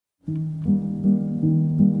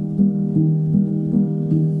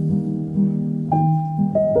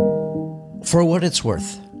For what it's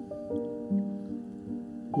worth,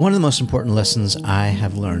 one of the most important lessons I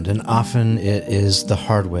have learned, and often it is the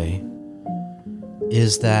hard way,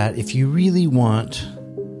 is that if you really want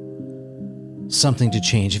something to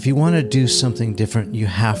change, if you want to do something different, you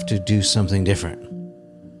have to do something different.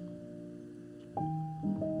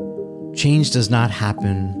 Change does not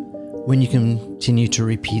happen when you continue to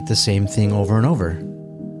repeat the same thing over and over.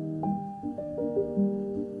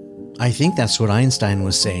 I think that's what Einstein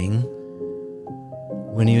was saying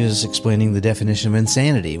when he was explaining the definition of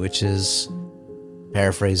insanity, which is,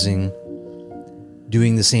 paraphrasing,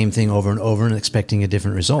 doing the same thing over and over and expecting a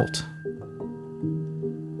different result.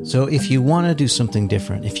 So if you want to do something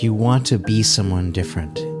different, if you want to be someone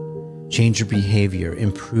different, change your behavior,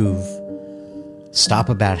 improve, stop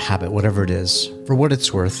a bad habit, whatever it is, for what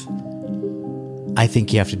it's worth, I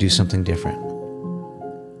think you have to do something different.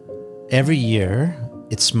 Every year,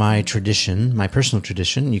 it's my tradition, my personal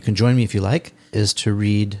tradition, you can join me if you like, is to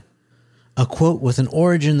read a quote with an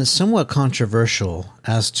origin that's somewhat controversial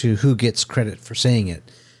as to who gets credit for saying it.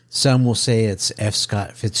 Some will say it's F.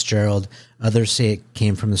 Scott Fitzgerald, others say it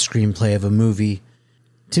came from the screenplay of a movie.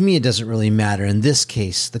 To me, it doesn't really matter. In this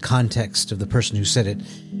case, the context of the person who said it,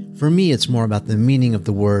 for me, it's more about the meaning of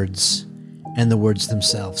the words and the words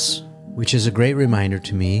themselves, which is a great reminder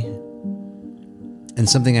to me and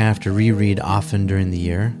something I have to reread often during the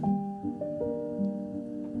year.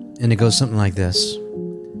 And it goes something like this.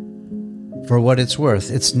 For what it's worth,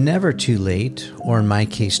 it's never too late, or in my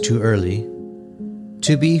case, too early,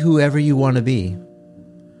 to be whoever you want to be.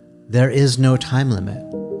 There is no time limit.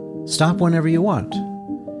 Stop whenever you want.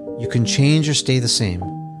 You can change or stay the same.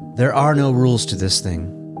 There are no rules to this thing.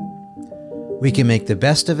 We can make the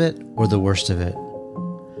best of it or the worst of it.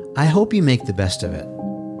 I hope you make the best of it.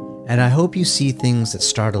 And I hope you see things that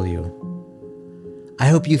startle you. I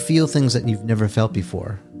hope you feel things that you've never felt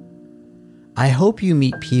before. I hope you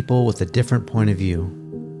meet people with a different point of view.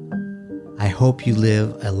 I hope you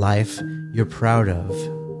live a life you're proud of.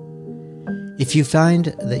 If you find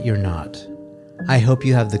that you're not, I hope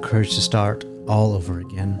you have the courage to start all over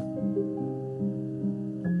again.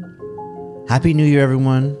 Happy New Year,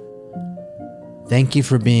 everyone. Thank you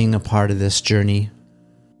for being a part of this journey.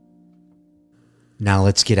 Now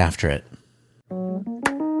let's get after it.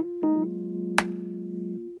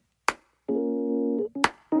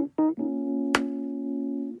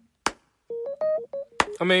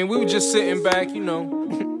 I mean, we were just sitting back,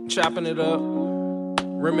 chopping it up,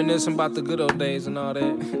 reminiscing about the good old days and all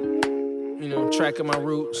that. Tracking my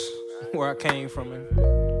roots, where I came from and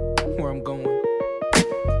where I'm going.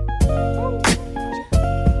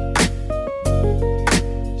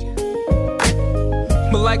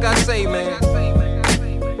 But like I say, man,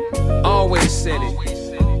 always said it.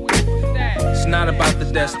 It's not about the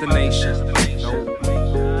destination. Nope.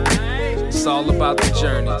 It's all about the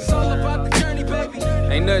journey.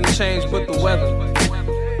 Ain't nothing changed but the weather.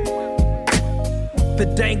 The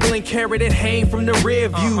dangling carrot that hang from the rear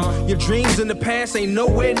view. Your dreams in the past ain't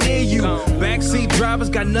nowhere near you. Backseat drivers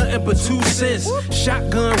got nothing but 2 cents.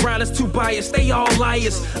 Shotgun riders too biased, they all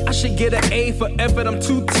liars. I should get an A for effort, I'm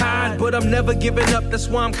too tired. But I'm never giving up, that's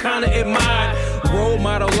why I'm kinda admired. Role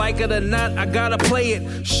model, like it or not, I gotta play it.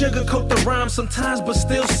 Sugarcoat the rhyme sometimes, but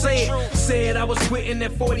still say it. Said I was quitting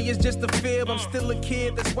at 40 is just a fib. I'm still a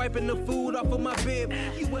kid that's wiping the food off of my bib.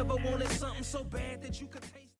 You ever wanted something so bad that you could take